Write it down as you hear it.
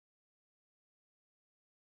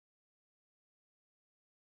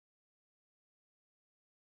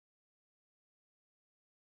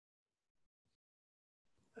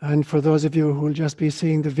And for those of you who will just be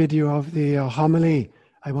seeing the video of the homily,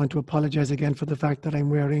 I want to apologize again for the fact that I'm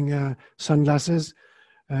wearing sunglasses.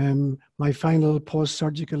 My final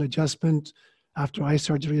post-surgical adjustment after eye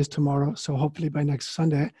surgery is tomorrow, so hopefully by next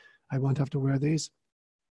Sunday, I won't have to wear these.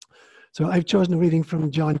 So I've chosen a reading from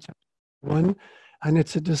John chapter 1, and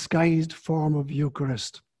it's a disguised form of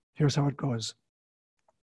Eucharist. Here's how it goes.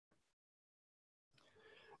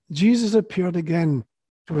 Jesus appeared again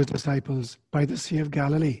to his disciples by the Sea of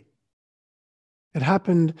Galilee. It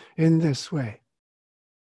happened in this way.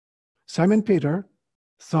 Simon Peter,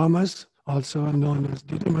 Thomas, also known as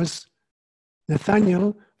Didymus,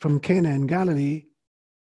 Nathanael from Cana in Galilee,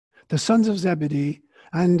 the sons of Zebedee,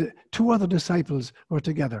 and 2 other disciples were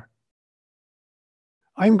together.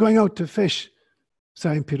 I'm going out to fish,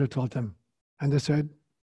 Simon Peter told them. And they said,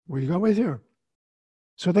 we'll go with you.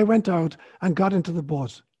 So they went out and got into the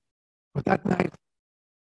boat. But that night,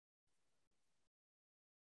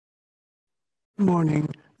 morning,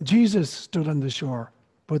 Jesus stood on the shore,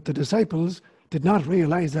 but the disciples did not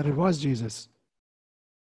realize that it was Jesus.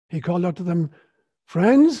 He called out to them,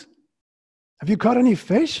 friends, have you caught any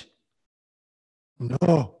fish?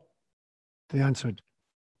 No, they answered.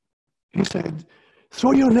 He said,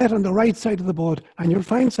 throw your net on the right side of the boat and you'll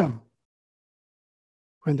find some.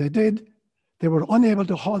 When they did, they were unable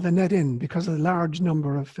to haul the net in because of the large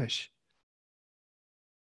number of fish.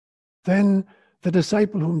 Then the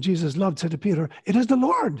disciple whom Jesus loved said to Peter, it is the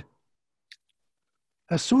Lord.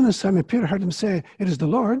 As soon as Simon Peter heard him say, it is the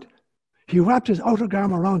Lord, he wrapped his outer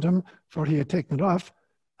garment around him, for he had taken it off,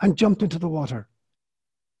 and jumped into the water.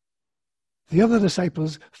 The other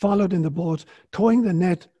disciples followed in the boat, towing the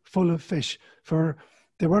net full of fish, for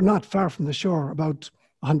they were not far from the shore, about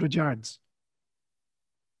 100 yards.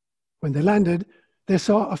 When they landed, they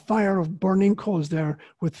saw a fire of burning coals there,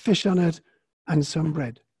 with fish on it and some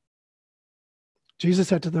bread. Jesus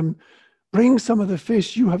said to them, bring some of the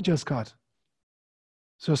fish you have just caught.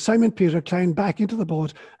 So Simon Peter climbed back into the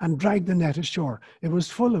boat and dragged the net ashore. It was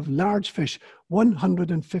full of large fish,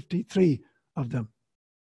 153 of them.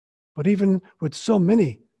 But even with so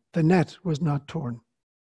many, the net was not torn.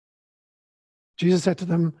 Jesus said to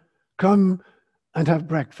them, come and have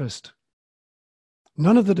breakfast.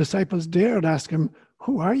 None of the disciples dared ask him,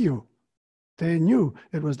 who are you? They knew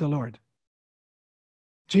it was the Lord.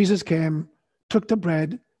 Jesus came, took the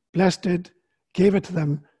bread, blessed it, gave it to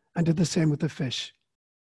them, and did the same with the fish.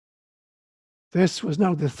 This was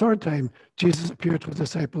now the 3rd time Jesus appeared to his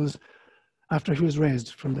disciples after he was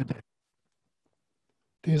raised from the dead.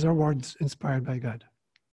 These are words inspired by God.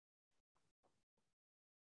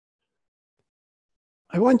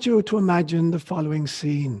 I want you to imagine the following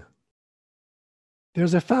scene.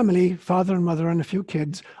 There's a family, father and mother and a few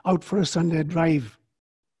kids, out for a Sunday drive.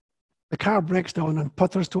 The car breaks down and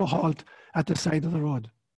putters to a halt at the side of the road.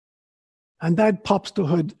 And Dad pops the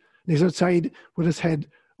hood, and he's outside with his head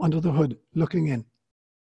under the hood, looking in.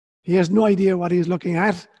 He has no idea what he's looking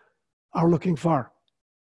at or looking for.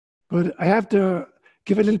 But I have to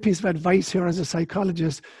give a little piece of advice here as a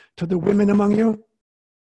psychologist to the women among you.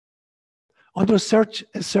 Under such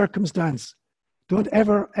a circumstance, don't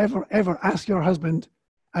ever, ever, ever ask your husband,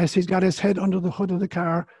 as he's got his head under the hood of the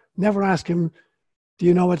car, never ask him, do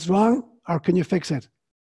you know what's wrong or can you fix it?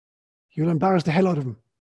 You'll embarrass the hell out of him.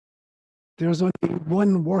 There's only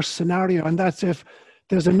one worse scenario, and that's if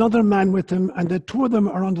there's another man with him and the 2 of them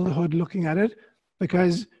are under the hood looking at it,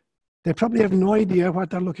 because they probably have no idea what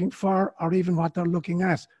they're looking for or even what they're looking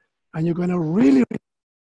at. And you're going to really,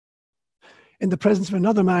 in the presence of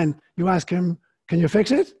another man, you ask him, can you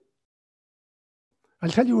fix it? I'll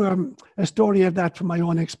tell you a story of that from my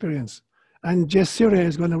own experience. And Jess Sire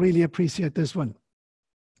is going to really appreciate this one.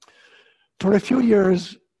 For a few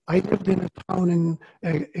years, I lived in a town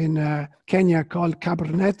in Kenya called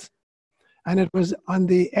Kabarnet, and it was on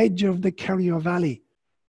the edge of the Kerio Valley.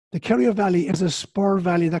 The Kerio Valley is a spur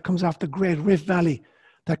valley that comes off the Great Rift Valley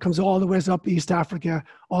that comes all the way up East Africa,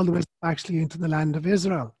 all the way actually into the land of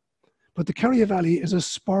Israel. But the Kerio Valley is a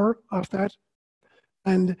spur of that,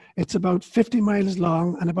 and it's about 50 miles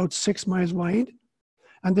long and about 6 miles wide.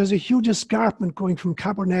 And there's a huge escarpment going from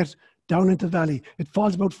Kabarnet down into the valley. It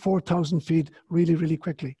falls about 4,000 feet really, really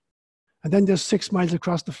quickly. And then there's 6 miles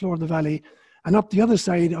across the floor of the valley. And up the other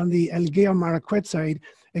side, on the Elgeyo Marakwet side,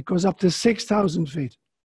 it goes up to 6,000 feet.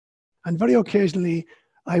 And very occasionally,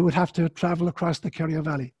 I would have to travel across the Kerio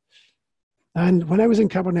Valley. And when I was in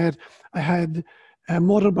Kabarnet, I had a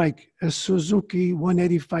motorbike, a Suzuki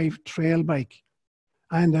 185 trail bike.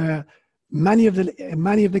 And many of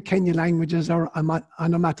the Kenya languages are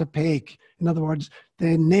onomatopoeic. In other words,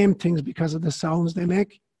 they name things because of the sounds they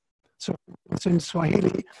make. So in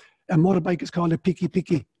Swahili, a motorbike is called a piki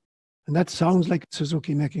piki. And that sounds like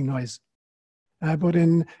Suzuki making noise. But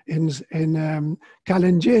in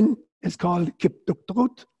Kalenjin, it's called Kip Duk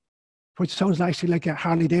Duk, which sounds actually like a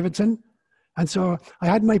Harley Davidson. And so I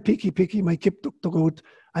had my piki, my Kip Duk Duk,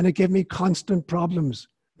 and it gave me constant problems,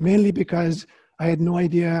 mainly because I had no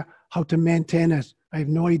idea how to maintain it. I have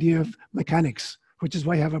no idea of mechanics, which is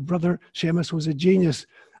why I have a brother, Seamus, who's a genius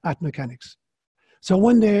at mechanics. So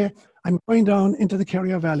one day, I'm going down into the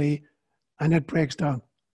Kerry Valley, and it breaks down.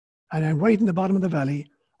 And I'm right in the bottom of the valley,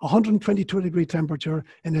 122-degree temperature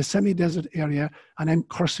in a semi-desert area, and I'm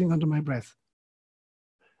cursing under my breath.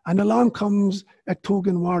 And along comes a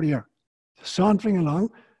Tugan warrior, sauntering along.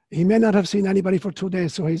 He may not have seen anybody for 2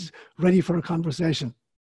 days, so he's ready for a conversation.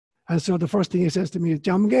 And so the first thing he says to me is,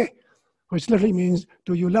 Jamge, which literally means,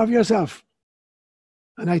 do you love yourself?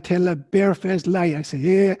 And I tell a barefaced lie. I say,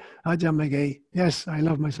 yeah, Jamge, yes, I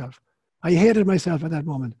love myself. I hated myself at that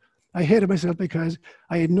moment. I hated myself because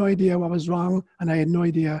I had no idea what was wrong, and I had no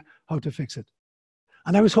idea how to fix it.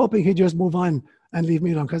 And I was hoping he'd just move on and leave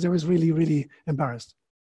me alone, because I was really, really embarrassed.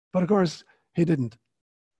 But of course, he didn't.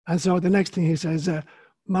 And so the next thing he says,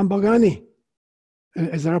 Mambogani,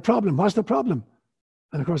 is there a problem? What's the problem?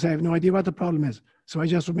 And of course, I have no idea what the problem is. So I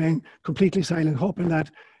just remain completely silent, hoping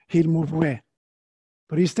that he'll move away.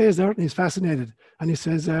 But he stays there, and he's fascinated. And he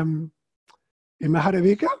says,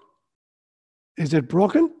 Imaharavika, is it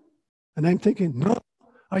broken? And I'm thinking, no,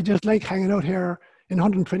 I just like hanging out here in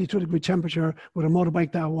 122-degree temperature with a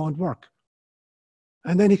motorbike that won't work.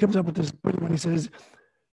 And then he comes up with this when he says,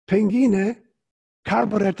 Pengine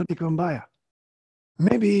carburetor di Kumbaya.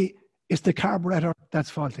 Maybe it's the carburetor that's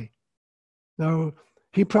faulty. Now,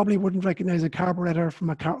 he probably wouldn't recognize a carburetor from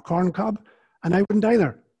a corn cob, and I wouldn't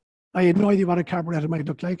either. I had no idea what a carburetor might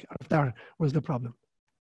look like, or if that was the problem.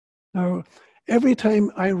 Now, every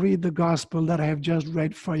time I read the gospel that I have just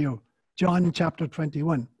read for you, John chapter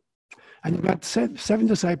 21, and you've got 7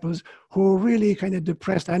 disciples who are really kind of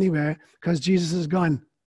depressed anyway because Jesus is gone.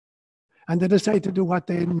 And they decide to do what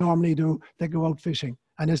they normally do. They go out fishing,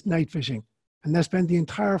 and it's night fishing. And they spend the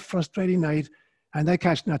entire frustrating night, and they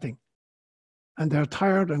catch nothing. And they're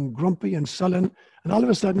tired and grumpy and sullen. And all of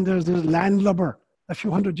a sudden, there's this landlubber a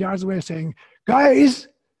few hundred yards away saying, guys,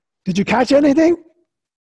 did you catch anything?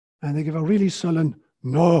 And they give a really sullen,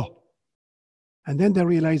 no. And then they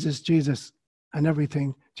realize it's Jesus, and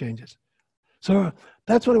everything changes. So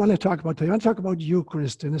that's what I want to talk about today. I want to talk about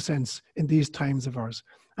Eucharist, in a sense, in these times of ours.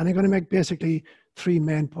 And I'm going to make basically 3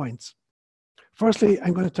 main points. Firstly,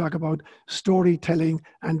 I'm going to talk about storytelling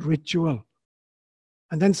and ritual.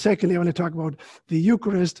 And then secondly, I want to talk about the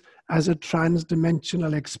Eucharist as a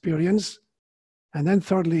trans-dimensional experience. And then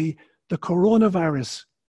thirdly, the coronavirus,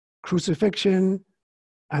 crucifixion,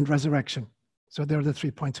 and resurrection. So there are the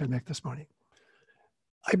 3 points I'll make this morning.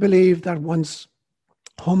 I believe that once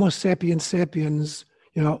Homo sapiens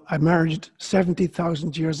emerged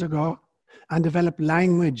 70,000 years ago and developed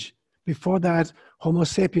language. Before that, Homo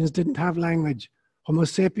sapiens didn't have language. Homo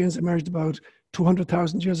sapiens emerged about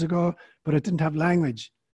 200,000 years ago, but it didn't have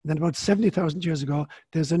language. And then about 70,000 years ago,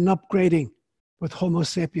 there's an upgrading with Homo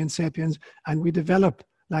sapiens, and we develop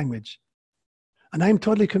language. And I'm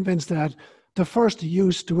totally convinced that the first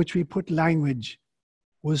use to which we put language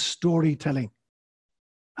was storytelling.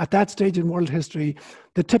 At that stage in world history,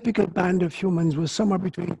 the typical band of humans was somewhere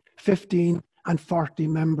between 15 and 40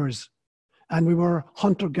 members. And we were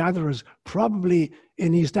hunter-gatherers, probably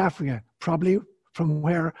in East Africa, probably from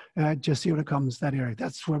where Jazeera comes, that area.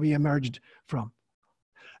 That's where we emerged from.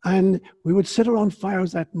 And we would sit around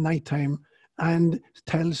fires at nighttime and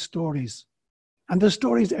tell stories. And the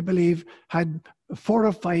stories, I believe, had 4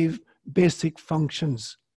 or 5 basic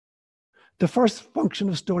functions. The first function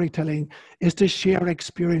of storytelling is to share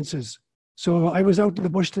experiences. So I was out in the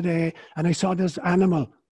bush today and I saw this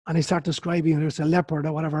animal and I start describing it. It's a leopard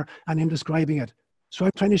or whatever, and I'm describing it. So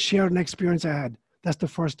I'm trying to share an experience I had. That's the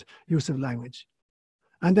first use of language.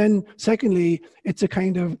 And then secondly, it's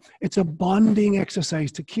a bonding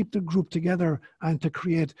exercise to keep the group together and to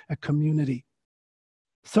create a community.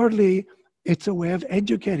 Thirdly, it's a way of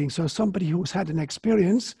educating. So somebody who's had an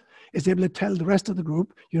experience is able to tell the rest of the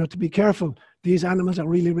group, to be careful. These animals are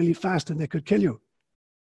really, really fast and they could kill you.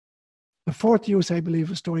 The fourth use, I believe,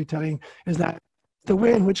 of storytelling is that the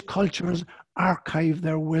way in which cultures archive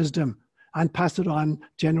their wisdom and pass it on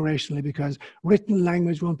generationally, because written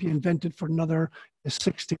language won't be invented for another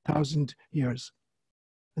 60,000 years.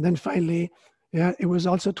 And then finally, it was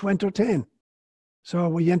also to entertain. So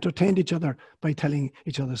we entertained each other by telling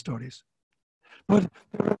each other stories. But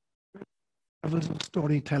there are levels of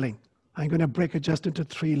storytelling. I'm going to break it just into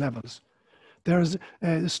 3 levels. There's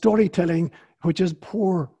storytelling, which is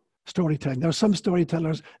poor storytelling. There are some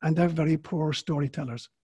storytellers, and they're very poor storytellers.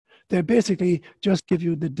 They basically just give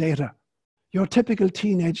you the data. Your typical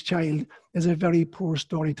teenage child is a very poor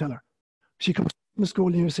storyteller. She comes from school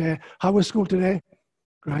and you say, how was school today?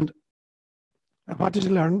 Grand. And what did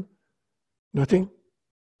you learn? Nothing.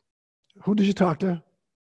 Who did you talk to? A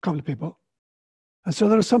couple of people. And so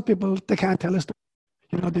there are some people, they can't tell us,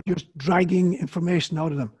 they're just dragging information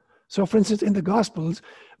out of them. So for instance, in the Gospels,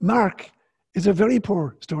 Mark is a very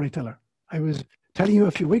poor storyteller. I was telling you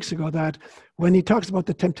a few weeks ago that when he talks about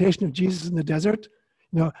the temptation of Jesus in the desert,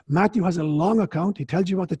 Matthew has a long account. He tells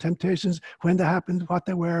you about the temptations, when they happened, what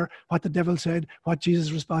they were, what the devil said, what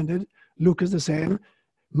Jesus responded. Luke is the same.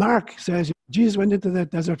 Mark says Jesus went into the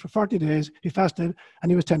desert for 40 days, he fasted,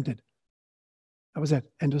 and he was tempted. That was it,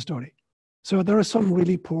 end of story. So there are some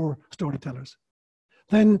really poor storytellers.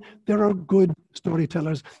 Then there are good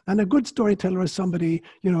storytellers. And a good storyteller is somebody,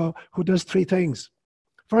 who does three things.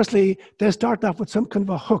 Firstly, they start off with some kind of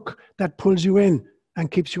a hook that pulls you in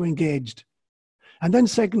and keeps you engaged. And then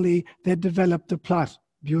secondly, they develop the plot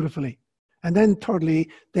beautifully. And then thirdly,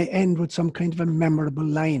 they end with some kind of a memorable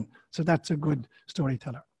line. So that's a good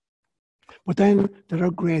storyteller. But then there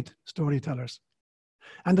are great storytellers.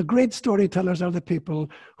 And the great storytellers are the people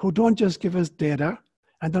who don't just give us data,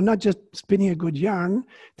 and they're not just spinning a good yarn,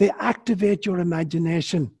 they activate your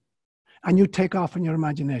imagination, and you take off in your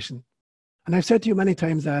imagination. And I've said to you many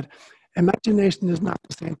times that imagination is not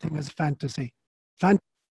the same thing as fantasy. Fantasy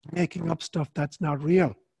is making up stuff that's not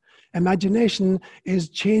real. Imagination is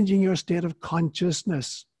changing your state of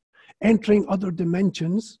consciousness, entering other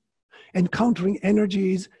dimensions, encountering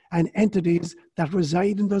energies and entities that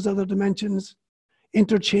reside in those other dimensions,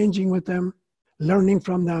 interchanging with them, learning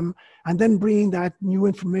from them, and then bringing that new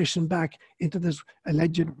information back into this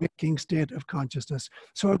alleged waking state of consciousness.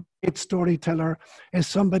 So a great storyteller is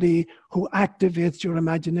somebody who activates your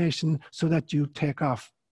imagination so that you take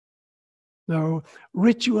off. Now,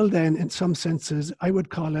 ritual then, in some senses, I would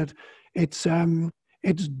call it, it's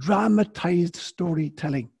dramatized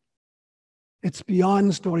storytelling. It's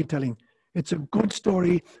beyond storytelling. It's a good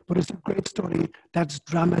story, but it's a great story that's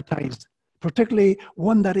dramatized, particularly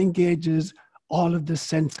one that engages all of the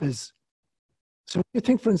senses. So you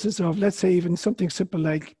think, for instance, of, let's say, even something simple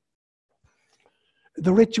like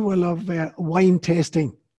the ritual of wine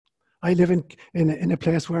tasting. I live in a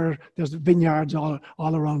place where there's vineyards all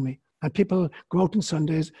around me. And people go out on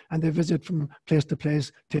Sundays and they visit from place to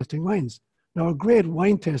place tasting wines. Now, a great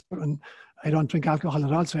wine taster, and I don't drink alcohol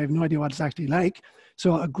at all, so I have no idea what it's actually like.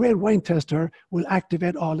 So a great wine tester will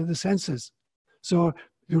activate all of the senses. So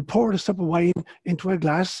you pour a sip of wine into a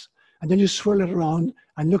glass, and then you swirl it around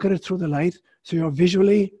and look at it through the light. So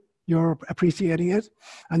you're appreciating it.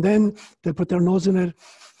 And then they put their nose in it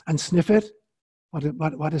and sniff it,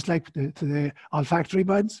 what it's like to the olfactory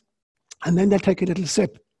buds. And then they'll take a little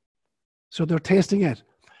sip. So they're tasting it.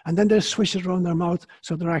 And then they'll swish it around their mouth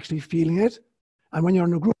so they're actually feeling it. And when you're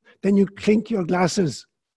in a group, then you clink your glasses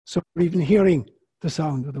so you're even hearing the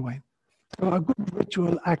sound of the wine. So a good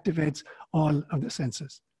ritual activates all of the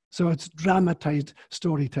senses. So it's dramatized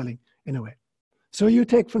storytelling in a way. So you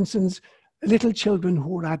take, for instance, little children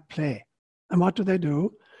who are at play. And what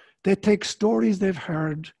do? They take stories they've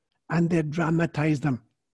heard and they dramatize them.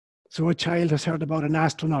 So a child has heard about an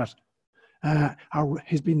astronaut, or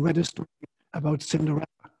he's been read a story about Cinderella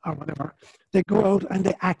or whatever. They go out and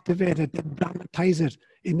they activate it, they dramatize it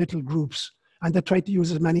in little groups, and they try to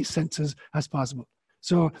use as many senses as possible.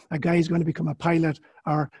 So a guy is going to become a pilot,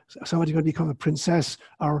 or somebody's going to become a princess,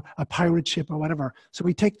 or a pirate ship, or whatever. So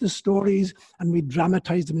we take the stories and we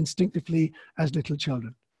dramatize them instinctively as little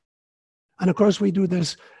children. And of course, we do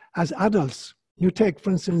this as adults. You take, for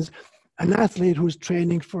instance, an athlete who's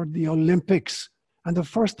training for the Olympics, and the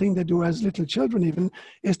first thing they do as little children even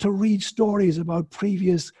is to read stories about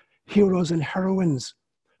previous heroes and heroines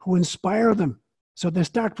who inspire them. So they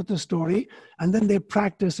start with the story, and then they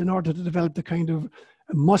practice in order to develop the kind of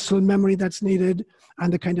muscle memory that's needed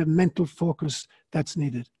and the kind of mental focus that's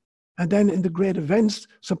needed. And then in the great events,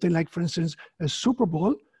 something like, for instance, a Super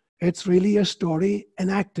Bowl, it's really a story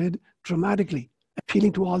enacted dramatically,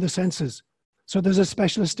 appealing to all the senses. So there's a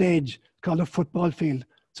special stage called a football field.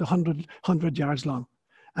 It's 100 yards long.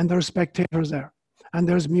 And there's spectators there. And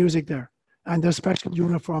there's music there. And there's special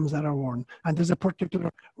uniforms that are worn. And there's a particular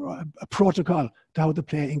protocol to how the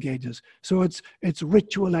play engages. So it's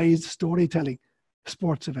ritualized storytelling,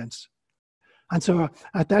 sports events. And so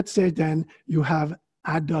at that stage then, you have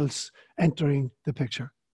adults entering the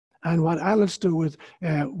picture. And what adults do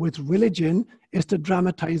with religion is to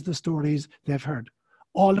dramatize the stories they've heard.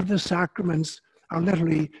 All of the sacraments are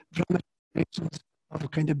literally dramatizations of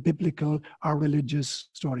kind of biblical or religious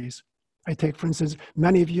stories. I take, for instance,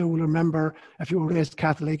 many of you will remember, if you were raised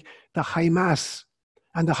Catholic, the High Mass.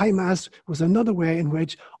 And the High Mass was another way in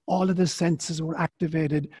which all of the senses were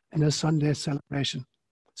activated in a Sunday celebration.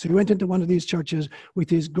 So you went into one of these churches with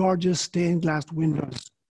these gorgeous stained glass windows.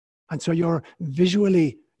 And so you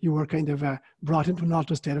were kind of brought into an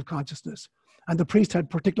altered state of consciousness. And the priest had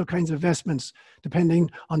particular kinds of vestments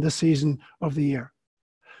depending on the season of the year.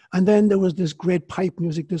 And then there was this great pipe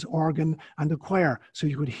music, this organ and the choir, so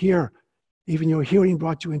you could hear. Even your hearing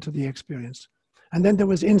brought you into the experience. And then there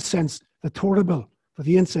was incense, the torable for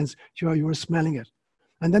the incense, you were smelling it.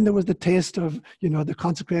 And then there was the taste of, the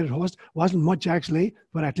consecrated host. Wasn't much actually,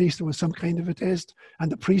 but at least there was some kind of a taste.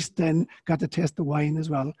 And the priest then got to taste the wine as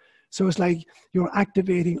well. So it's like you're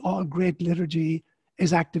activating, all great liturgy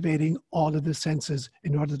is activating all of the senses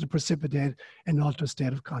in order to precipitate an altered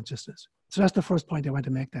state of consciousness. So that's the first point I want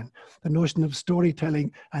to make then, the notion of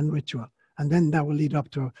storytelling and ritual. And then that will lead up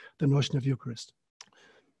to the notion of Eucharist.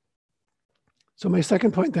 So my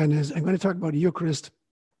second point then is I'm going to talk about Eucharist,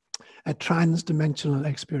 a trans-dimensional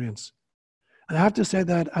experience. And I have to say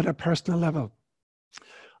that at a personal level,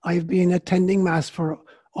 I've been attending Mass for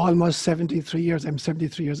almost 73 years. I'm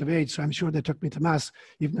 73 years of age, so I'm sure they took me to Mass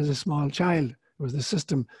even as a small child. It was the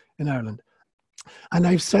system in Ireland. And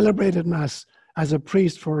I've celebrated Mass as a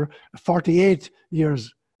priest for 48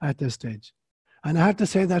 years at this stage. And I have to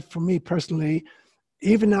say that for me personally,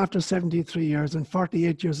 even after 73 years and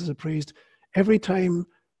 48 years as a priest, every time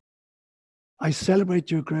I celebrate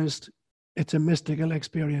Eucharist, it's a mystical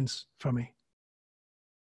experience for me.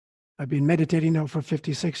 I've been meditating now for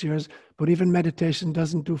 56 years, but even meditation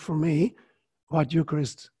doesn't do for me what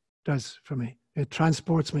Eucharist does for me. It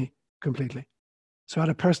transports me completely. So at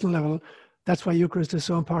a personal level, that's why Eucharist is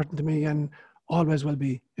so important to me and always will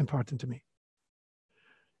be important to me.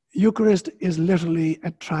 Eucharist is literally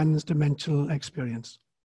a trans-dimensional experience.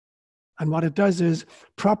 And what it does is,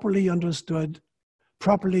 properly understood,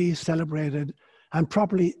 properly celebrated, and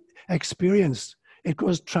properly experienced, it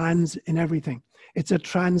goes trans in everything. It's a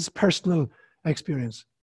transpersonal experience.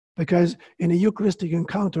 Because in a Eucharistic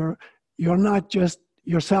encounter, you're not just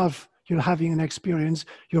yourself, you're having an experience,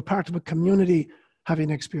 you're part of a community having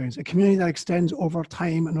an experience, a community that extends over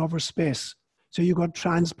time and over space. So you go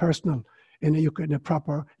transpersonal in a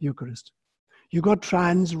proper Eucharist. You go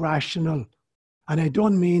trans-rational. And I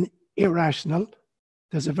don't mean irrational.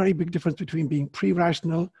 There's a very big difference between being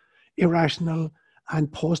pre-rational, irrational,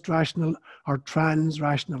 and post-rational or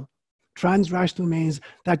trans-rational. Trans-rational means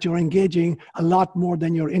that you're engaging a lot more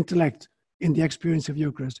than your intellect in the experience of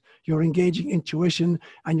Eucharist. You're engaging intuition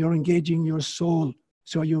and you're engaging your soul.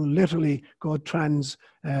 So you literally go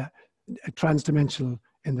trans-dimensional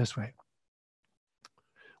in this way.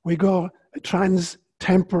 We go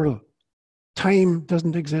trans-temporal. Time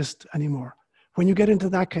doesn't exist anymore. When you get into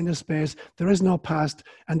that kind of space, there is no past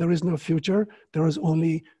and there is no future. There is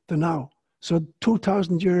only the now. So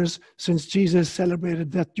 2,000 years since Jesus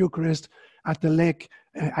celebrated that Eucharist at the lake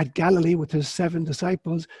at Galilee with his 7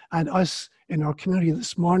 disciples and us in our community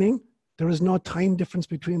this morning, there is no time difference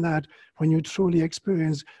between that when you truly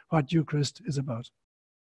experience what Eucharist is about.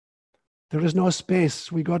 There is no space.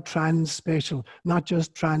 We go trans-spatial, not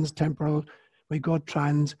just trans-temporal. We go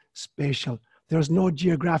trans-spatial. There's no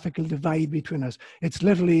geographical divide between us. It's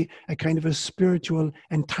literally a kind of a spiritual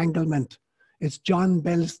entanglement. It's John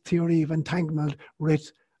Bell's theory of entanglement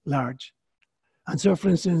writ large. And so, for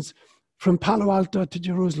instance, from Palo Alto to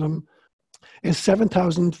Jerusalem is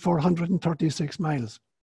 7,436 miles.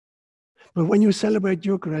 But when you celebrate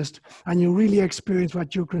Eucharist and you really experience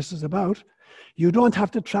what Eucharist is about, you don't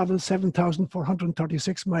have to travel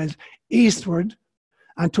 7,436 miles eastward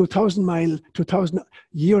and 2,000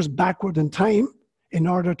 years backward in time in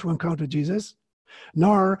order to encounter Jesus,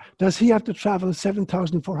 nor does he have to travel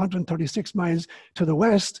 7,436 miles to the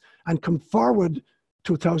west and come forward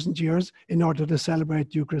 2,000 years in order to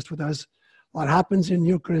celebrate Eucharist with us. What happens in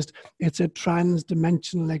Eucharist, it's a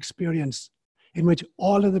trans-dimensional experience in which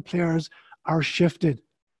all of the players are shifted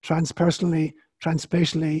transpersonally,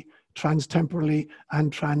 transspatially, transtemporally,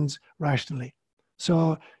 and trans-rationally.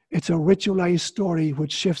 So it's a ritualized story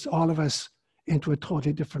which shifts all of us into a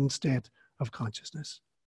totally different state of consciousness.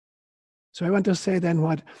 So I want to say then,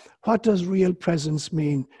 what does real presence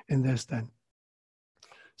mean in this then?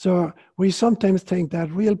 So we sometimes think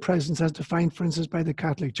that real presence, as defined, for instance, by the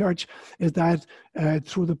Catholic Church, is that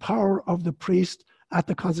through the power of the priest at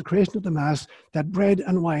the consecration of the Mass, that bread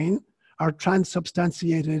and wine are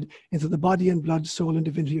transubstantiated into the body and blood, soul, and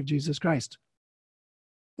divinity of Jesus Christ.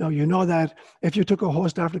 Now, you know that if you took a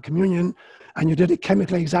host after communion and you did a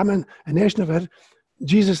chemical examination of it,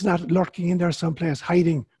 Jesus is not lurking in there someplace,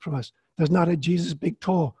 hiding from us. There's not a Jesus big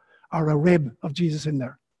toe or a rib of Jesus in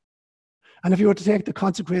there. And if you were to take the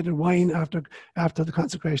consecrated wine after the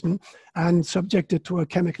consecration and subject it to a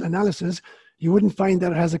chemical analysis, you wouldn't find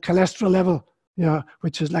that it has a cholesterol level,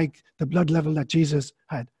 which is like the blood level that Jesus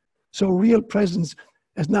had. So real presence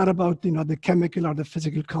is not about, the chemical or the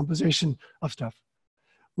physical composition of stuff.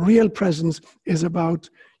 Real presence is about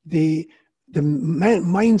the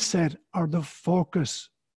mindset or the focus.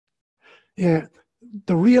 Yeah,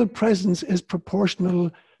 the real presence is proportional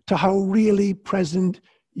to how really present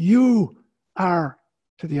you are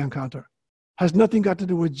to the encounter. Has nothing got to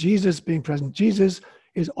do with Jesus being present. Jesus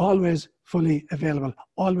is always fully available,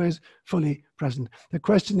 always fully present. The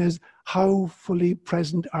question is, how fully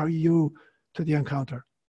present are you to the encounter?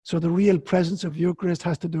 So the real presence of Eucharist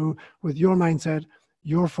has to do with your mindset,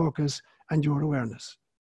 your focus, and your awareness.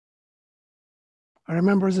 I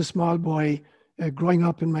remember as a small boy growing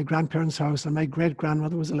up in my grandparents' house, and my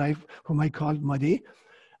great-grandmother was alive, whom I called Muddy.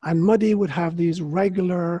 And Muddy would have these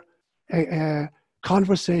regular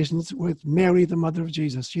conversations with Mary, the mother of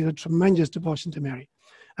Jesus. She had a tremendous devotion to Mary.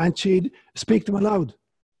 And she'd speak them aloud.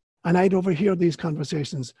 And I'd overhear these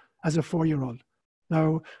conversations as a 4-year-old.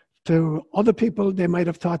 Now, to other people, they might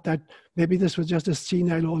have thought that maybe this was just a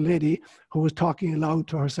senile old lady who was talking aloud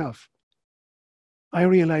to herself. I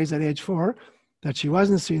realized at age 4 that she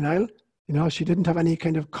wasn't senile. She didn't have any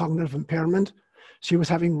kind of cognitive impairment. She was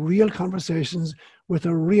having real conversations with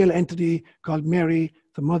a real entity called Mary,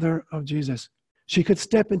 the mother of Jesus. She could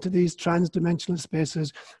step into these trans-dimensional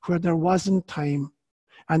spaces where there wasn't time,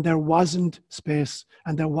 and there wasn't space,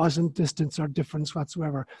 and there wasn't distance or difference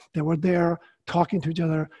whatsoever. They were there talking to each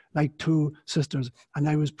other like two sisters, and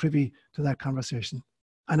I was privy to that conversation.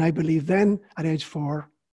 And I believe then at age 4,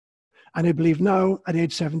 and I believe now at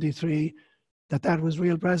age 73, that was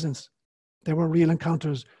real presence. There were real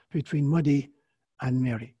encounters between Muddy and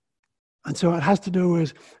Mary. And so it has to do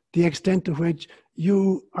with the extent to which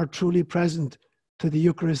you are truly present to the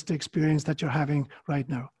Eucharistic experience that you're having right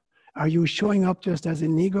now. Are you showing up just as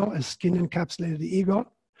an ego, a skin-encapsulated ego?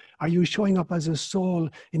 Are you showing up as a soul,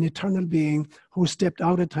 an eternal being who stepped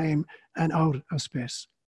out of time and out of space?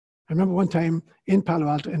 I remember one time in Palo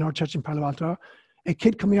Alto, in our church in Palo Alto, a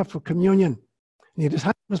kid coming up for communion. And he had his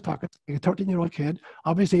hand in his pocket, like a 13-year-old kid.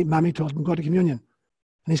 Obviously, Mommy told him, go to communion.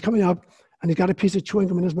 And he's coming up, and he's got a piece of chewing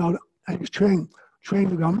gum in his mouth, and he's chewing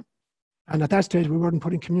the gum. And at that stage, we weren't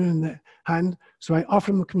putting communion in the hand. So I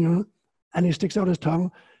offer him a communion, and he sticks out his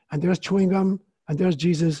tongue, and there's chewing gum, and there's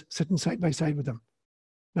Jesus sitting side by side with him.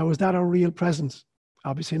 Now, was that a real presence?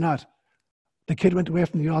 Obviously not. The kid went away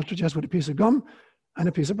from the altar just with a piece of gum and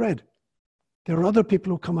a piece of bread. There are other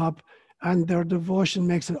people who come up, and their devotion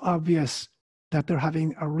makes it obvious that they're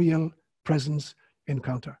having a real presence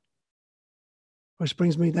encounter. Which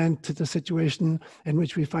brings me then to the situation in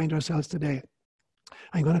which we find ourselves today.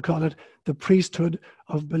 I'm going to call it the priesthood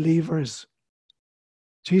of believers.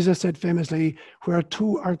 Jesus said famously, where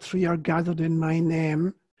 2 or 3 are gathered in my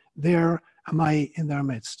name, there am I in their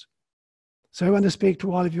midst. So I want to speak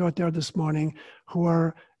to all of you out there this morning who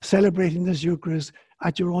are celebrating this Eucharist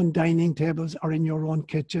at your own dining tables or in your own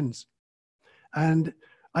kitchens. And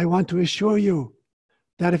I want to assure you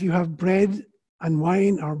that if you have bread and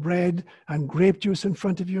wine or bread and grape juice in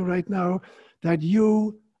front of you right now, that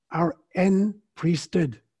you are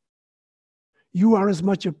priested. You are as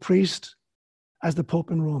much a priest as the Pope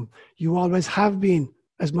in Rome. You always have been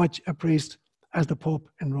as much a priest as the Pope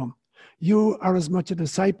in Rome. You are as much a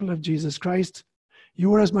disciple of Jesus Christ.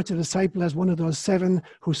 You are as much a disciple as one of those 7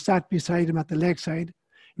 who sat beside him at the lakeside.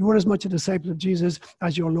 You are as much a disciple of Jesus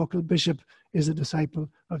as your local bishop is a disciple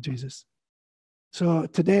of Jesus. So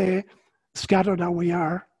today, scattered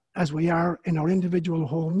as we are in our individual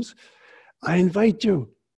homes, I invite you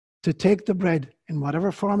to take the bread in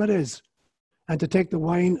whatever form it is, and to take the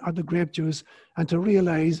wine or the grape juice, and to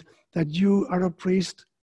realize that you are a priest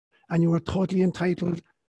and you are totally entitled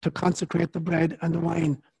to consecrate the bread and the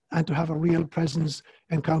wine and to have a real presence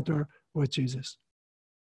encounter with Jesus.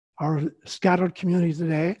 Our scattered community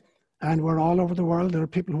today, and we're all over the world. There are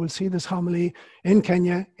people who will see this homily in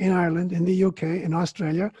Kenya, in Ireland, in the UK, in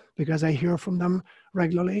Australia, because I hear from them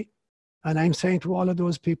regularly. And I'm saying to all of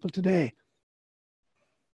those people today,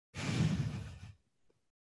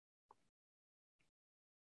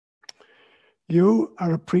 you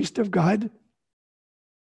are a priest of God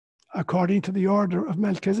according to the order of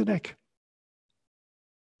Melchizedek.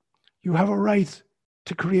 You have a right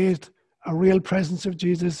to create a real presence of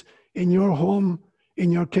Jesus in your home,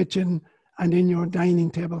 in your kitchen, and in your dining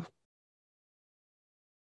table.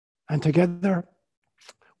 And together,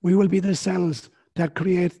 we will be the cells that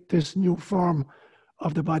create this new form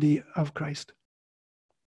of the body of Christ.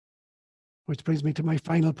 Which brings me to my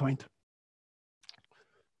final point.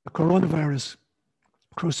 The coronavirus,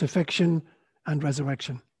 crucifixion and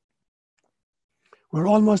resurrection. We're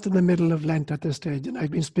almost in the middle of Lent at this stage, and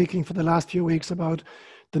I've been speaking for the last few weeks about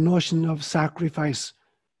the notion of sacrifice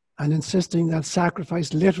and insisting that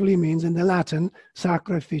sacrifice literally means, in the Latin,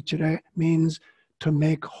 sacrificere means to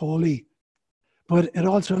make holy. But it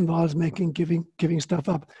also involves giving stuff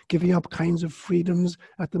up, giving up kinds of freedoms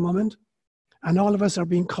at the moment. And all of us are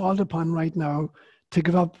being called upon right now to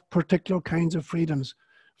give up particular kinds of freedoms.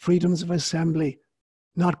 Freedoms of assembly,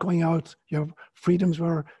 not going out. Your freedoms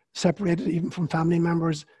were separated even from family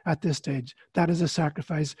members at this stage. That is a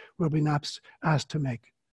sacrifice we're being asked to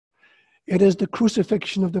make. It is the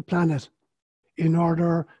crucifixion of the planet in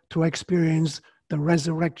order to experience the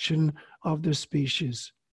resurrection of the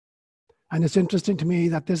species. And it's interesting to me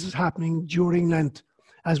that this is happening during Lent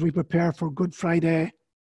as we prepare for Good Friday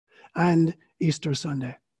and Easter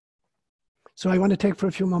Sunday. So I want to take for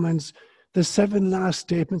a few moments the 7 last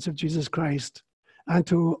statements of Jesus Christ and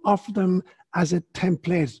to offer them as a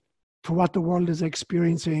template for what the world is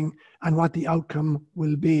experiencing and what the outcome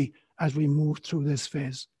will be as we move through this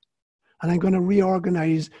phase. And I'm going to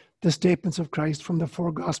reorganize the statements of Christ from the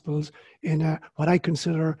 4 Gospels in what I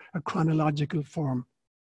consider a chronological form.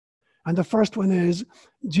 And the first one is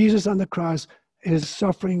Jesus on the cross is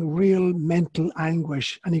suffering real mental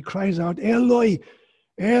anguish. And he cries out, Eloi,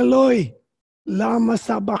 Eloi, lama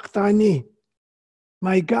sabachthani.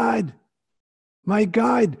 My God,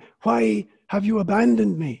 why have you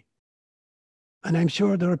abandoned me? And I'm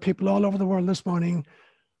sure there are people all over the world this morning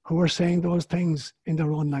who are saying those things in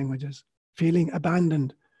their own languages, feeling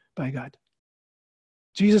abandoned by God.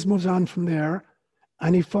 Jesus moves on from there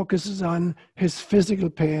and he focuses on his physical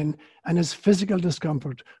pain and his physical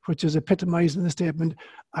discomfort, which is epitomized in the statement,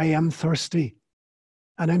 I am thirsty.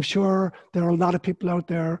 And I'm sure there are a lot of people out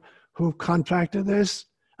there who've contracted this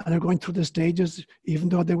and are going through the stages, even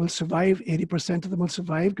though they will survive, 80% of them will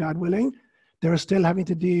survive, God willing, they're still having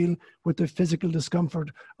to deal with the physical discomfort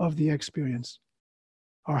of the experience.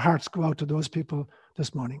 Our hearts go out to those people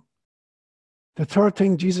this morning. The third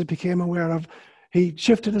thing Jesus became aware of, he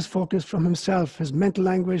shifted his focus from himself, his mental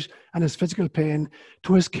anguish and his physical pain,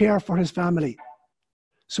 to his care for his family.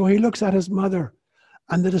 So he looks at his mother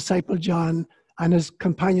and the disciple John and his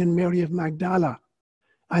companion Mary of Magdala,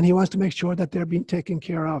 and he wants to make sure that they're being taken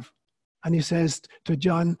care of. And he says to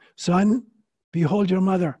John, son, behold your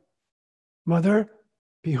mother. Mother,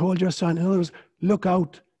 behold your son. In other words, look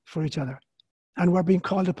out for each other. And we're being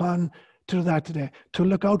called upon to do that today, to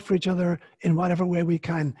look out for each other in whatever way we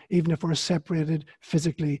can, even if we're separated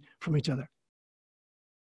physically from each other.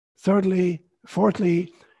 Fourthly,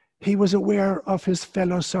 he was aware of his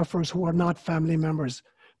fellow sufferers who are not family members.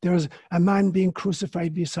 There's a man being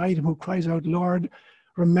crucified beside him who cries out, Lord,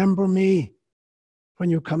 remember me when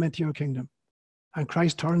you come into your kingdom. And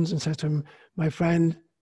Christ turns and says to him, my friend,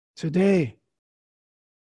 today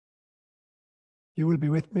you will be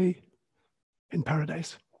with me in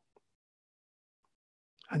paradise.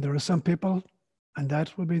 And there are some people, and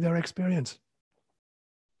that will be their experience.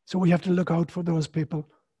 So we have to look out for those people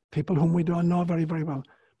whom we don't know very, very well,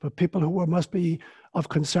 but people who must be of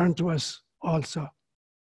concern to us also.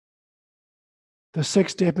 The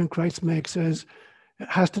sixth statement Christ makes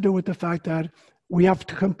has to do with the fact that we have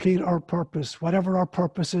to complete our purpose. Whatever our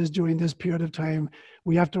purpose is during this period of time,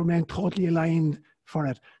 we have to remain totally aligned for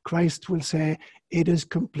it. Christ will say, it is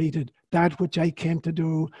completed. That which I came to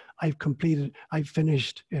do, I've completed. I've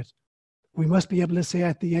finished it. We must be able to say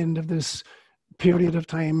at the end of this period of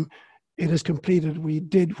time, it is completed. We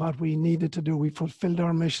did what we needed to do. We fulfilled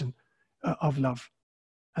our mission of love.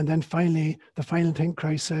 And then finally, the final thing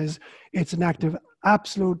Christ says, it's an act of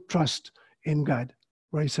absolute trust in God,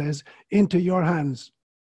 where he says, into your hands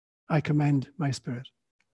I commend my spirit.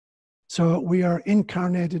 So we are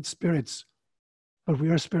incarnated spirits, but we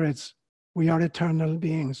are spirits. We are eternal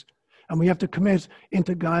beings. And we have to commit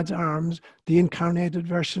into God's arms the incarnated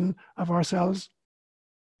version of ourselves.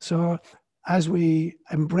 So as we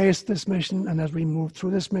embrace this mission and as we move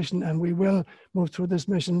through this mission, and we will move through this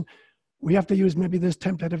mission, we have to use maybe this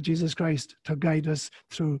template of Jesus Christ to guide us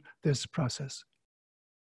through this process.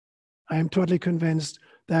 I am totally convinced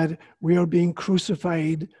that we are being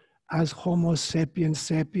crucified as Homo Sapiens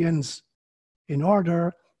sapiens in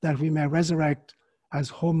order that we may resurrect as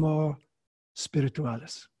Homo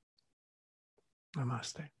Spiritualis.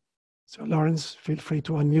 Namaste. So Lawrence, feel free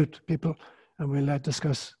to unmute people and we'll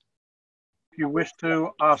discuss. If you wish to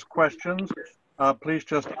ask questions, please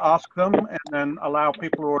just ask them and then allow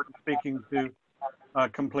people who are speaking to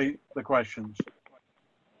complete the questions.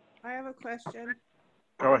 I have a question.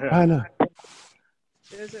 Go ahead. Anna.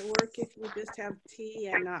 Does it work if you just have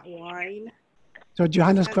tea and not wine? So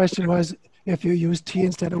Johanna's question was, if you use tea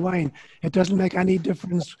instead of wine, it doesn't make any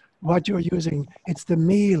difference what you're using. It's the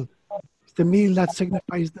meal. It's the meal that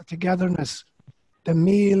signifies the togetherness. The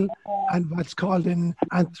meal and what's called in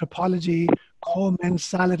anthropology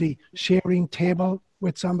commensality, sharing table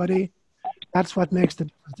with somebody. That's what makes the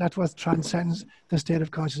difference. That's what transcends the state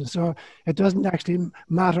of consciousness. So it doesn't actually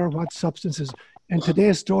matter what substances. In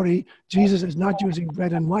today's story, Jesus is not using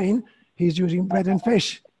bread and wine. He's using bread and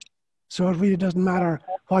fish. So it really doesn't matter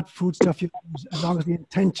what food stuff you use, as long as the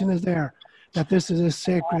intention is there, that this is a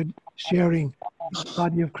sacred sharing in the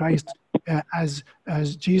body of Christ as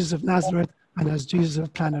Jesus of Nazareth and as Jesus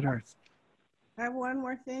of planet Earth. I have one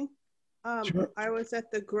more thing. Sure. I was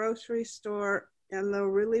at the grocery store, and the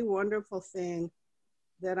really wonderful thing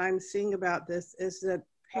that I'm seeing about this is that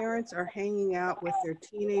parents are hanging out with their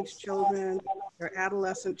teenage children, their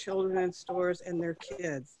adolescent children in stores, and their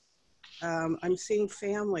kids. I'm seeing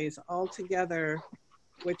families all together,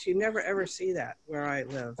 which you never ever see that where I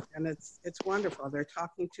live, and it's wonderful. They're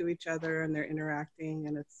talking to each other and they're interacting,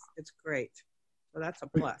 and it's great. So that's a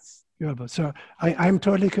plus. Beautiful. So I'm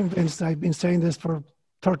totally convinced, I've been saying this for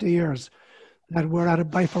 30 years, that we're at a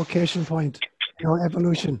bifurcation point in our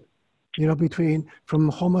evolution, between from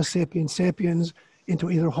Homo sapiens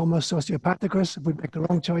into either Homo sociopathicus if we make the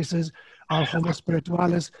wrong choices, or Homo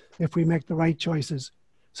spiritualis if we make the right choices.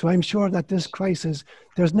 So I'm sure that this crisis,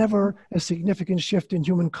 there's never a significant shift in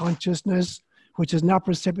human consciousness which is not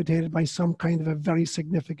precipitated by some kind of a very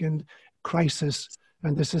significant crisis.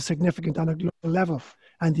 And this is significant on a global level.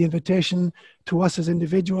 And the invitation to us as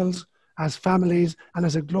individuals, as families, and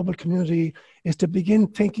as a global community is to begin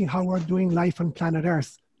thinking how we're doing life on planet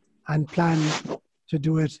Earth and plan to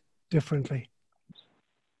do it differently.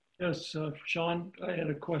 Yes, Sean, I had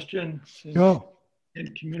a question. Go.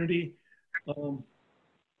 In community,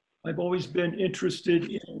 I've always been interested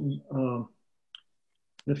in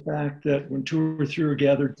the fact that when two or three are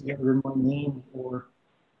gathered together in my name, or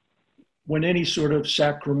when any sort of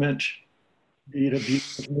sacrament, be it a beauty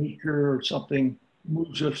of nature or something,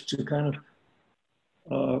 moves us to kind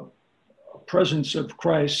of a presence of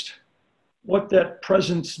Christ, what that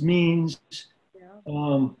presence means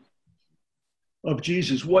of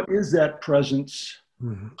Jesus. What is that presence?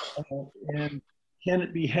 And can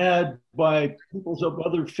it be had by peoples of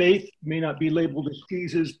other faith? May not be labeled as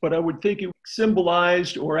Jesus, but I would think it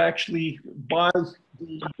symbolized or actually by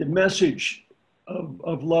the message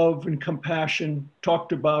of love and compassion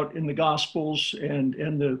talked about in the Gospels and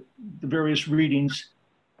the various readings,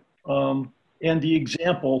 and the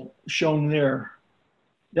example shown there.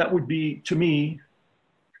 That would be, to me,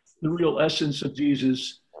 the real essence of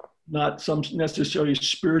Jesus, not some necessarily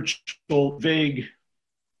spiritual, vague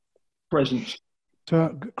presence.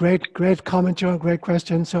 So great comment, Joe, great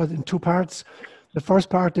question. So in two parts. The first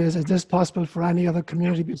part is this possible for any other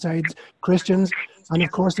community besides Christians? And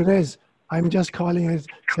of course it is. I'm just calling it,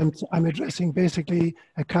 since I'm addressing basically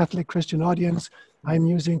a Catholic Christian audience, I'm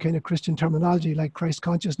using kind of Christian terminology like Christ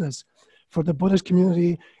consciousness. For the Buddhist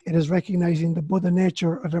community, it is recognizing the Buddha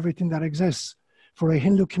nature of everything that exists. For a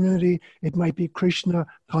Hindu community, it might be Krishna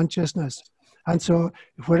consciousness. And so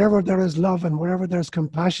wherever there is love and wherever there's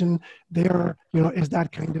compassion, there is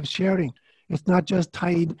that kind of sharing. It's not just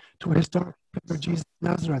tied to a historical figure, Jesus of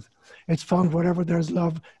Nazareth. It's found wherever there's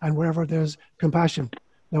love and wherever there's compassion.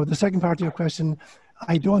 Now, the second part of your question,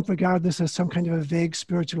 I don't regard this as some kind of a vague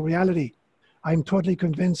spiritual reality. I'm totally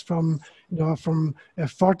convinced from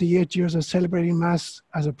 48 years of celebrating Mass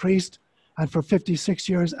as a priest and for 56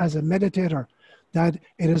 years as a meditator, that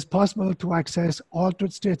it is possible to access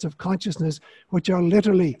altered states of consciousness which are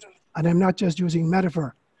literally, and I'm not just using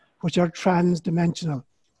metaphor, which are trans-dimensional,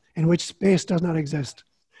 in which space does not exist,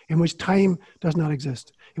 in which time does not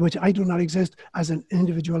exist, in which I do not exist as an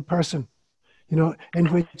individual person, in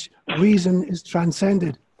which reason is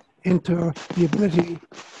transcended into the ability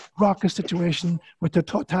to rock a situation with the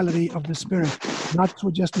totality of the spirit, not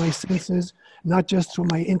through just my senses, not just through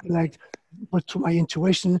my intellect, but through my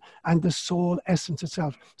intuition and the soul essence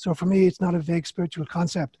itself. So for me, it's not a vague spiritual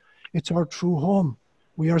concept. It's our true home.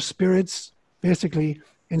 We are spirits, basically,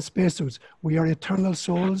 in spacesuits. We are eternal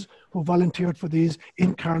souls who volunteered for these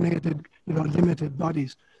incarnated, limited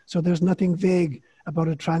bodies. So there's nothing vague about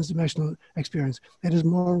a transdimensional experience. It is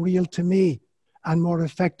more real to me and more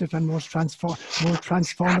effective and more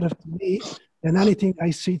transformative to me than anything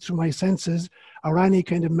I see through my senses or any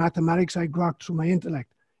kind of mathematics I grok through my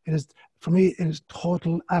intellect. It is, for me, it is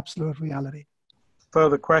total, absolute reality.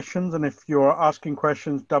 Further questions, and if you're asking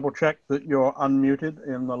questions, double check that you're unmuted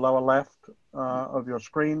in the lower left of your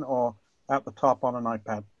screen, or at the top on an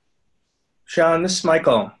iPad. Sean, this is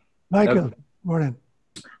Michael. Michael, morning.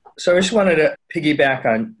 So I just wanted to piggyback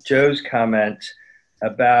on Joe's comment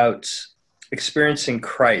about experiencing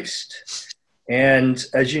Christ. And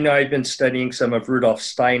as you know, I've been studying some of Rudolf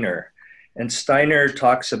Steiner. And Steiner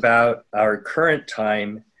talks about our current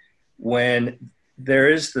time when there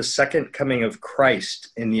is the second coming of Christ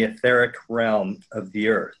in the etheric realm of the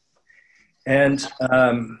earth. And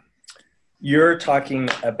you're talking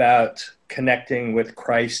about connecting with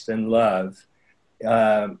Christ and love.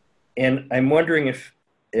 And I'm wondering if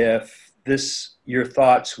your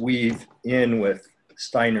thoughts weave in with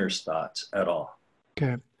Steiner's thoughts at all.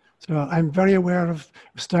 Okay. So I'm very aware of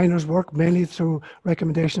Steiner's work, mainly through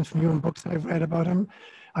recommendations from you and books I've read about him.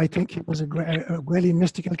 I think he was a really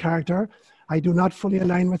mystical character. I do not fully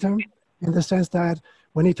align with him in the sense that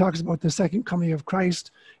when he talks about the second coming of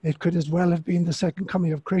Christ, it could as well have been the second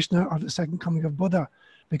coming of Krishna or the second coming of Buddha,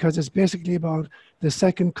 because it's basically about the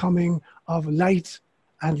second coming of light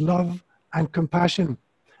and love and compassion.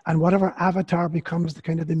 And whatever avatar becomes the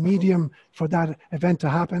kind of the medium for that event to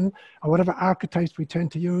happen, or whatever archetypes we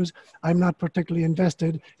tend to use, I'm not particularly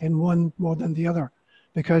invested in one more than the other.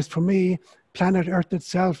 Because for me, planet Earth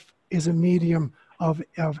itself is a medium of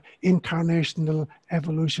incarnational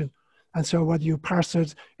evolution. And so whether you parse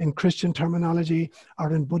it in Christian terminology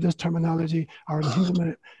or in Buddhist terminology or in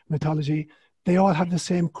Hindu mythology, they all have the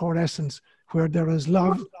same core essence. Where there is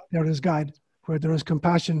love, there is God. Where there is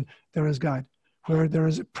compassion, there is God. Where there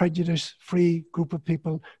is a prejudice-free group of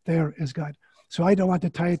people, there is God. So I don't want to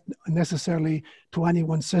tie it necessarily to any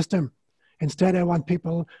one system. Instead, I want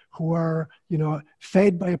people who are,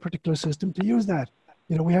 fed by a particular system to use that.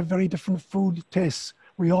 We have very different food tastes.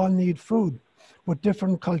 We all need food, but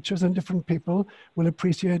different cultures and different people will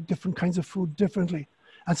appreciate different kinds of food differently.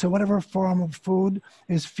 And so whatever form of food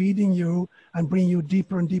is feeding you and bringing you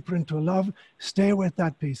deeper and deeper into love, stay with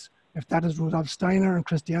that piece. If that is Rudolf Steiner and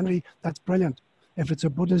Christianity, that's brilliant. If it's a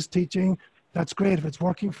Buddhist teaching, that's great if it's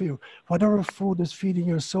working for you. Whatever food is feeding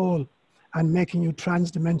your soul and making you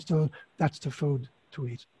trans-dimensional, that's the food to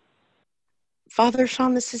eat. Father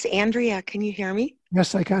Sean, this is Andrea. Can you hear me?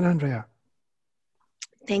 Yes, I can, Andrea.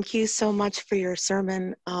 Thank you so much for your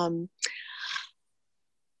sermon. I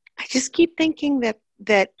just keep thinking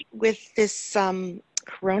that with this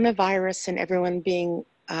coronavirus and everyone being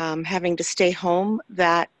having to stay home,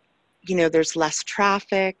 that there's less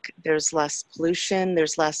traffic, there's less pollution,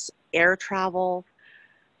 there's less air travel.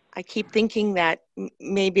 I keep thinking that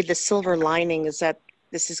maybe the silver lining is that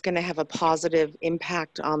this is going to have a positive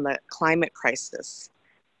impact on the climate crisis.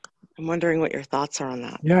 I'm wondering what your thoughts are on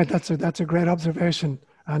that. Yeah, that's a great observation,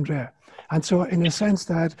 Andrea. And so in a sense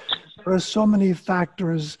that there are so many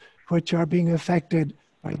factors which are being affected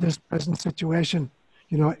by this present situation.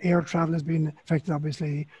 Air travel is being affected,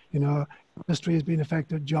 obviously. Industry is being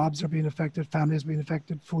affected, jobs are being affected, families being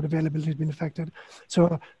affected, food availability is being affected.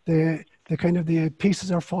 So the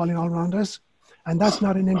pieces are falling all around us. And that's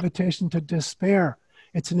not an invitation to despair.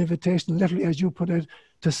 It's an invitation, literally, as you put it,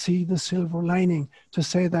 to see the silver lining, to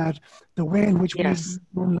say that the way in which we've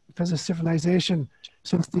grown life as a civilization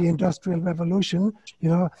since the Industrial Revolution,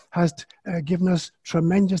 has given us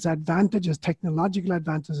tremendous advantages, technological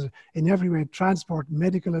advantages in every way, transport,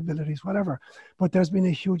 medical abilities, whatever. But there's been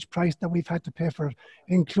a huge price that we've had to pay for it,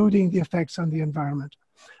 including the effects on the environment.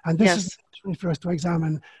 And this is an opportunity for us to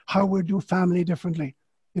examine how we do family differently.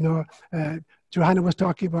 Johanna was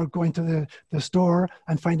talking about going to the store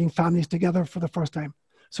and finding families together for the first time.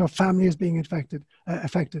 So family is being affected.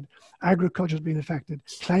 Agriculture is being affected.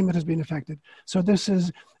 Climate has been affected. So this is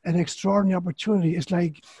an extraordinary opportunity. It's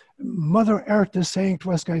like Mother Earth is saying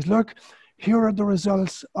to us, guys, look, here are the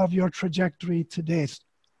results of your trajectory to date.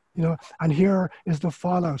 And here is the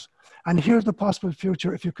fallout. And here's the possible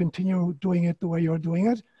future if you continue doing it the way you're doing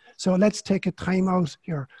it. So let's take a time out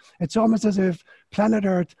here. It's almost as if planet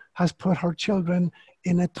Earth has put her children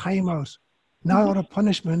in a timeout, not out of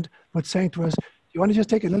punishment, but saying to us, you want to just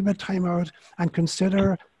take a little bit of time out and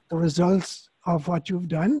consider the results of what you've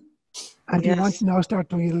done? And you want to now start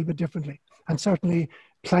doing it a little bit differently. And certainly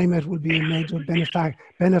climate will be a major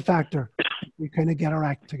benefactor if we kind of get our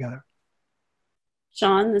act together.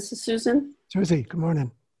 Sean, this is Susan. Susie, good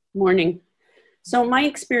morning. Morning. So my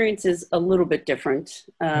experience is a little bit different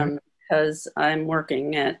because I'm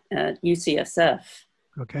working at UCSF.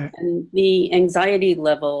 Okay. And the anxiety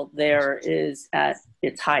level there is at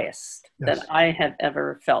its highest that I have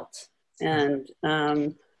ever felt. And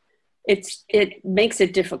it makes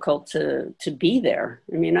it difficult to be there.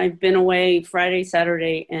 I mean, I've been away Friday,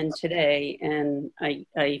 Saturday, and today, and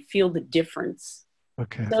I feel the difference.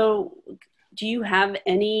 Okay. So do you have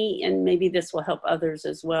any, and maybe this will help others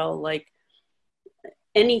as well, like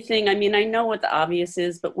anything. I mean, I know what the obvious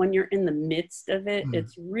is, but when you're in the midst of it,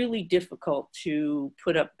 it's really difficult to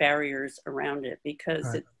put up barriers around it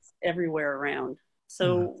because it's everywhere around.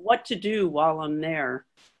 So what to do while I'm there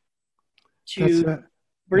to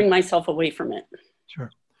bring myself away from it?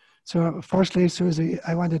 Sure. So firstly, Susie,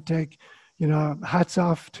 I want to take, hats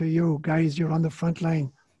off to you guys. You're on the front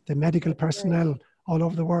line, the medical personnel all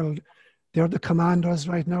over the world. They're the commandos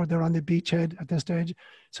right now. They're on the beachhead at this stage.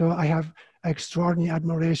 So I have extraordinary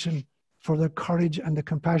admiration for the courage and the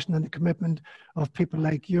compassion and the commitment of people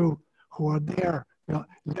like you who are there,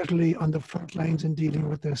 literally on the front lines in dealing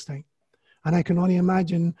with this thing. And I can only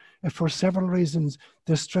imagine, for several reasons,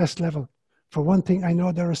 the stress level. For one thing, I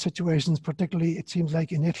know there are situations, particularly it seems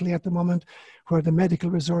like in Italy at the moment, where the medical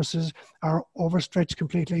resources are overstretched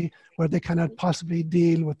completely, where they cannot possibly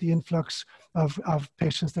deal with the influx of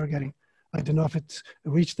patients they're getting. I don't know if it's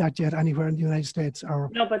reached that yet anywhere in the United States.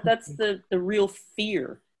 No, but that's the real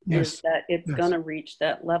fear, is that it's going to reach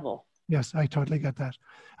that level. Yes, I totally get that.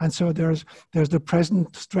 And so there's the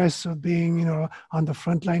present stress of being, on the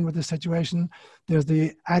front line with the situation. There's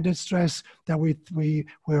the added stress that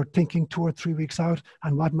we're thinking 2 or 3 weeks out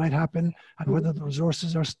and what might happen and whether the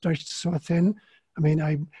resources are stretched so thin. I mean,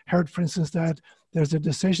 I heard, for instance, that there's a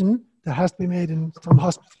decision that has to be made in some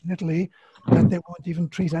hospitals in Italy that they won't even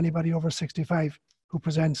treat anybody over 65 who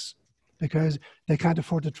presents, because they can't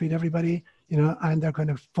afford to treat everybody, and they're going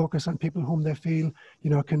to focus on people whom they feel,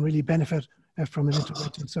 can really benefit from an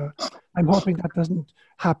intervention. So I'm hoping that doesn't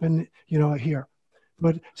happen, here.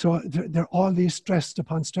 But so there are all these stresses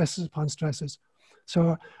upon stresses upon stresses.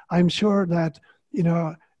 So I'm sure that,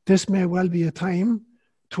 this may well be a time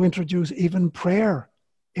to introduce even prayer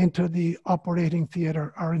into the operating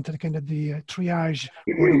theater or into the kind of the triage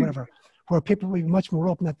or whatever, where people will be much more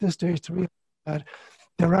open at this stage to realize that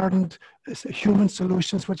there aren't human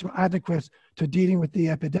solutions which are adequate to dealing with the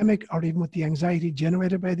epidemic or even with the anxiety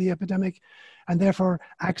generated by the epidemic, and therefore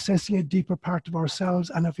accessing a deeper part of ourselves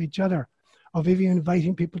and of each other, of even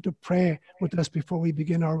inviting people to pray with us before we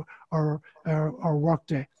begin our work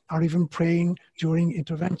day, or even praying during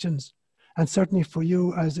interventions. And certainly for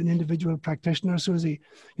you as an individual practitioner, Susie,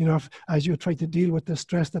 as you try to deal with the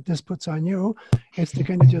stress that this puts on you, it's to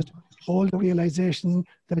kind of just hold the realization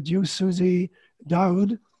that you, Susie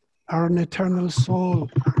Dowd, are an eternal soul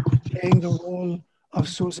playing the role of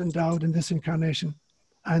Susan Dowd in this incarnation.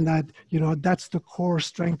 And that, that's the core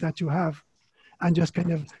strength that you have. And just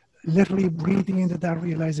kind of literally breathing into that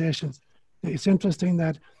realization. It's interesting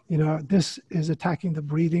that, this is attacking the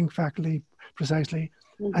breathing faculty precisely.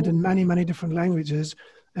 Mm-hmm. And in many, many different languages,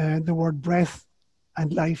 the word breath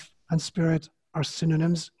and life and spirit are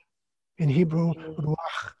synonyms. In Hebrew,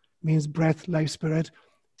 ruach means breath, life, spirit.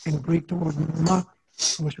 In Greek, the word pneuma,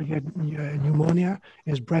 from which we get pneumonia,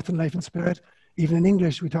 is breath and life and spirit. Even in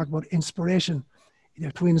English, we talk about inspiration.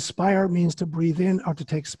 To inspire means to breathe in or to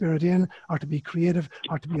take spirit in or to be creative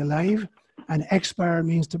or to be alive. And expire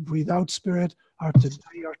means to breathe out spirit or to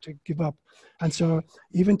die or to give up. And so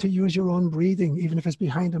even to use your own breathing, even if it's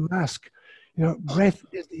behind a mask, breath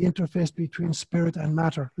is the interface between spirit and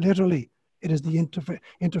matter. Literally, it is the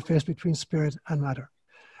interface between spirit and matter.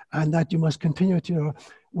 And that you must continue to,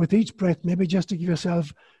 with each breath, maybe just to give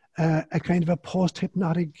yourself a kind of a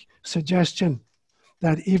post-hypnotic suggestion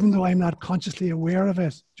that even though I'm not consciously aware of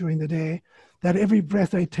it during the day, that every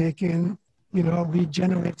breath I take in,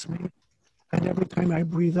 regenerates me. And every time I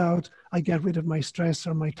breathe out, I get rid of my stress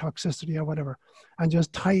or my toxicity or whatever. And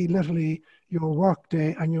just tie literally your work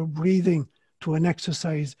day and your breathing to an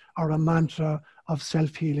exercise or a mantra of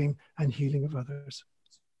self-healing and healing of others.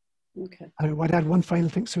 Okay. I would add one final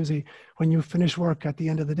thing, Susie. When you finish work at the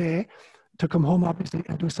end of the day, to come home, obviously,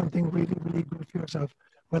 and do something really, really good for yourself,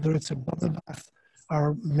 whether it's a bubble bath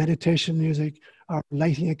or meditation music or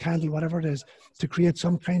lighting a candle, whatever it is, to create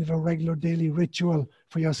some kind of a regular daily ritual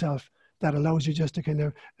for yourself that allows you just to kind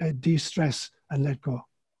of de-stress and let go.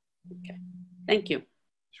 Okay. Thank you.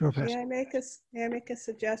 Sure, Pat. May I make a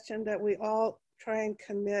suggestion that we all try and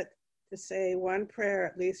commit to say one prayer,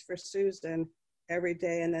 at least for Susan, every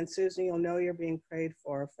day, and then Susan, you'll know you're being prayed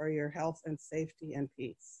for your health and safety and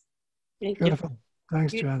peace. Thank Beautiful. you.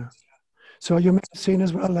 Thanks, Joanna. So you may have seen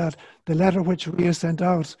as well that the letter which Ria sent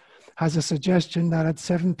out has a suggestion that at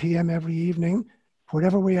 7 p.m. every evening,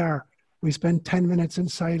 wherever we are, we spend 10 minutes in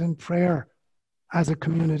silent prayer as a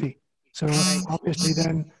community. So obviously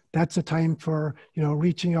then that's a time for,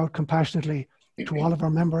 reaching out compassionately to all of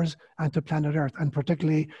our members and to planet Earth, and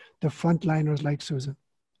particularly the frontliners like Susan.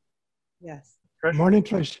 Yes. Trish? Morning,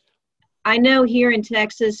 Trish. I know here in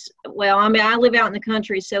Texas, well, I live out in the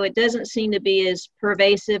country, so it doesn't seem to be as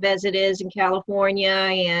pervasive as it is in California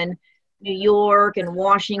and New York and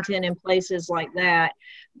Washington and places like that.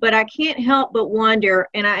 But I can't help but wonder,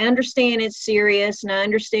 and I understand it's serious and I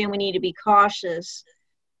understand we need to be cautious,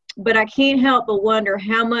 but I can't help but wonder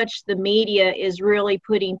how much the media is really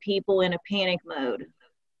putting people in a panic mode.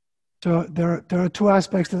 So there are two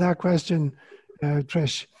aspects to that question,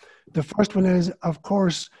 Trish. The first one is, of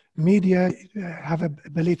course, media have a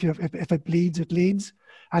belief if it bleeds, it leads.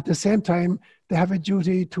 At the same time, they have a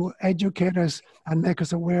duty to educate us and make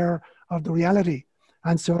us aware of the reality.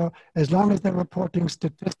 And so as long as they're reporting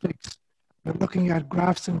statistics, they're looking at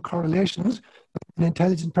graphs and correlations, an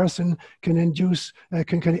intelligent person can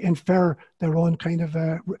can infer their own kind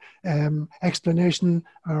of explanation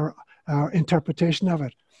or interpretation of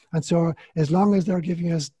it. And so as long as they're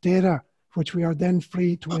giving us data, which we are then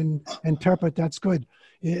free to interpret, that's good.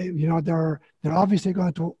 You know, they're obviously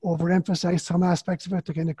going to overemphasize some aspects of it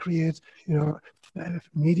to kind of create, you know,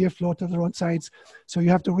 media flow to their own sides. So you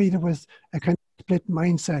have to read it with a kind of split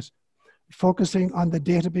mindset, focusing on the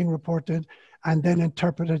data being reported and then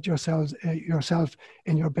interpret it yourself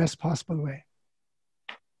in your best possible way.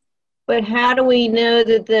 But how do we know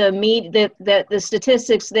that that the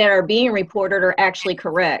statistics that are being reported are actually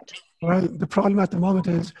correct? Well, the problem at the moment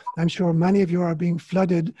is, I'm sure many of you are being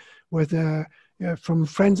flooded with from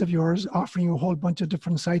friends of yours offering you a whole bunch of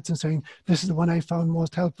different sites and saying, this is the one I found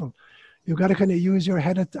most helpful. You've got to kind of use your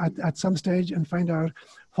head at some stage and find out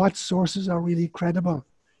what sources are really credible.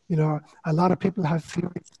 You know, a lot of people have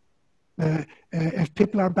theories. If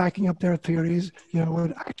people are backing up their theories, you know,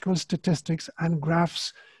 with actual statistics and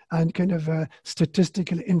graphs and kind of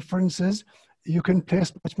statistical inferences, you can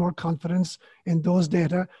place much more confidence in those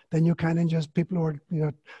data than you can in just people who are, you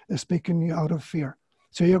know, speaking out of fear.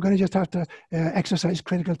 So you're going to just have to exercise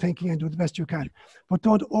critical thinking and do the best you can, but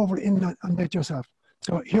don't over-inundate yourself.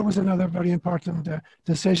 So here was another very important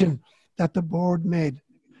decision that the board made,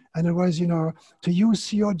 and it was, you know, to use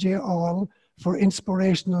COJ all for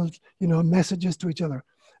inspirational, you know, messages to each other.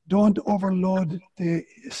 Don't overload the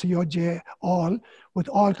COJ all with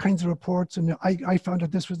all kinds of reports. And I found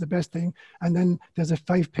that this was the best thing. And then there's a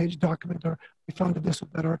 5-page document, or I found that this was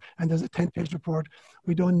better. And there's a 10-page report.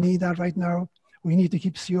 We don't need that right now. We need to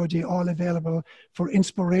keep COJ all available for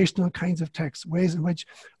inspirational kinds of texts, ways in which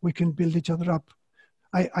we can build each other up.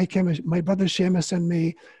 My brother Seamus sent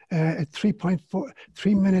me a 3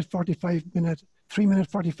 minute 45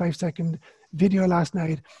 second video last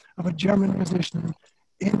night of a German musician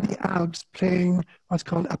in the Alps playing what's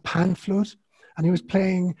called a pan flute, and he was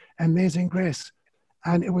playing Amazing Grace.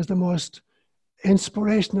 And it was the most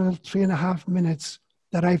inspirational 3.5 minutes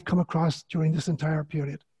that I've come across during this entire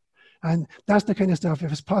period. And that's the kind of stuff,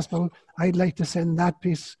 if it's possible, I'd like to send that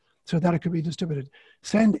piece so that it could be distributed.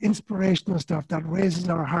 Send inspirational stuff that raises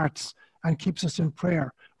our hearts and keeps us in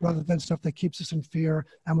prayer, rather than stuff that keeps us in fear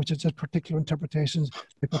and which is just particular interpretations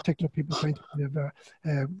by particular people trying to kind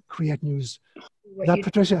of, create news. Is that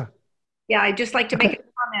Patricia? Yeah, I'd just like to make a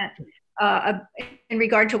comment in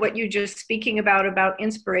regard to what you just speaking about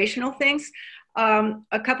inspirational things.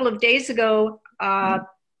 A couple of days ago, I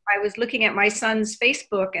was looking at my son's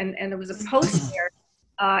Facebook, and there was a post there.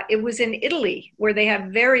 It was in Italy, where they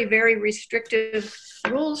have very, very restrictive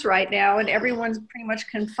rules right now, and everyone's pretty much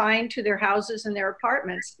confined to their houses and their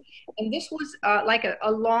apartments. And this was like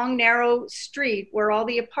a long, narrow street where all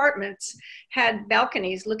the apartments had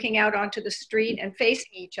balconies looking out onto the street and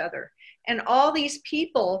facing each other. And all these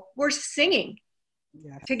people were singing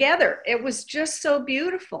together. It was just so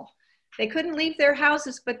beautiful. They couldn't leave their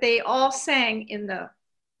houses, but they all sang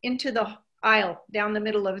into the aisle down the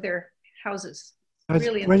middle of their houses. That's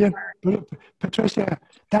really brilliant. Patricia,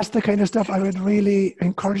 that's the kind of stuff I would really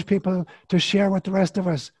encourage people to share with the rest of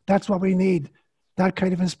us. That's what we need. That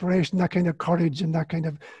kind of inspiration, that kind of courage, and that kind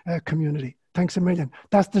of community. Thanks a million.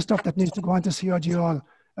 That's the stuff that needs to go on to COG all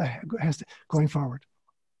going forward.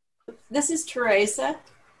 This is Teresa.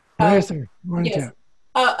 Teresa, morning to you.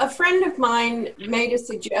 A friend of mine made a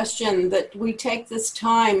suggestion that we take this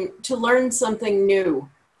time to learn something new.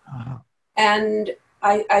 And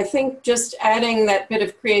I think just adding that bit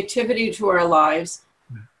of creativity to our lives.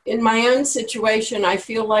 In my own situation, I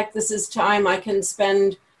feel like this is time I can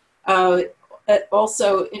spend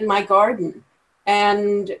also in my garden,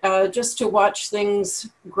 and just to watch things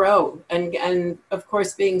grow. And of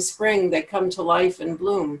course, being spring, they come to life and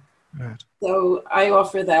bloom. Right. So I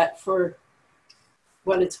offer that for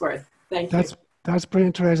what it's worth. Thank you. That's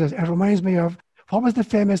brilliant, Teresa. It reminds me of, what was the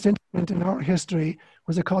famous incident in our history?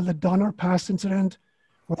 Was it called the Donner Pass incident,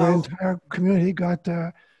 where the entire community got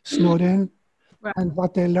snowed in? Right. And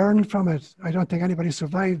what they learned from it, I don't think anybody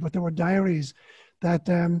survived, but there were diaries that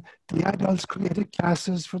the adults created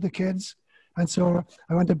classes for the kids, And so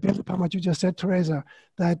I want to build upon what you just said, Teresa,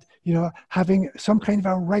 that, you know, having some kind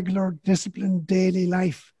of a regular, disciplined daily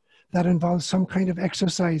life that involves some kind of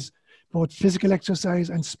exercise, both physical exercise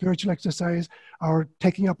and spiritual exercise, or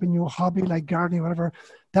taking up a new hobby like gardening, whatever,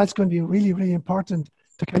 that's going to be really, really important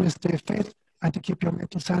to kind of stay fit and to keep your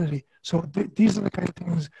mental sanity. So these are the kind of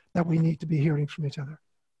things that we need to be hearing from each other.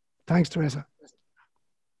 Thanks, Teresa.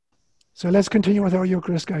 So let's continue with our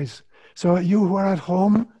Eucharist, guys. So you who are at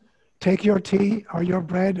home, take your tea or your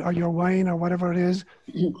bread or your wine or whatever it is.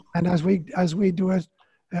 And as we do it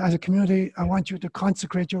as a community, I want you to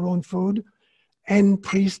consecrate your own food,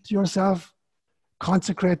 priest yourself,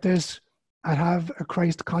 consecrate this, and have a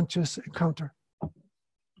Christ conscious encounter.